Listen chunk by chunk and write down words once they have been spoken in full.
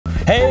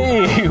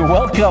Hey,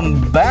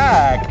 welcome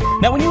back.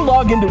 Now, when you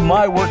log into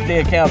My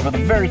Workday account for the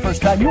very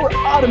first time, you are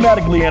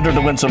automatically entered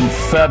to win some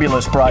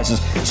fabulous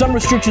prizes. Some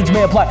restrictions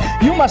may apply.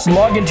 You must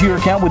log into your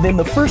account within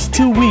the first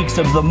 2 weeks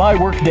of the My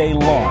Workday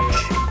launch.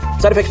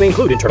 Side effects may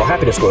include internal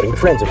happiness, gloating with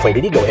friends,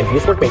 inflated ego,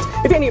 envious workmates.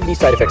 If any of these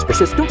side effects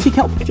persist, don't seek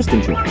help, just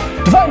enjoy.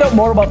 To find out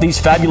more about these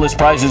fabulous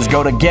prizes,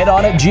 go to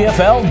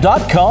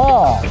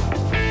getonitgfl.com.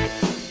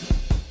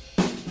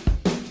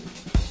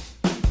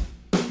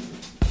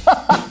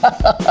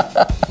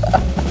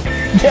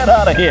 Get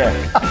out of here.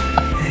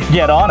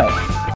 Get on it.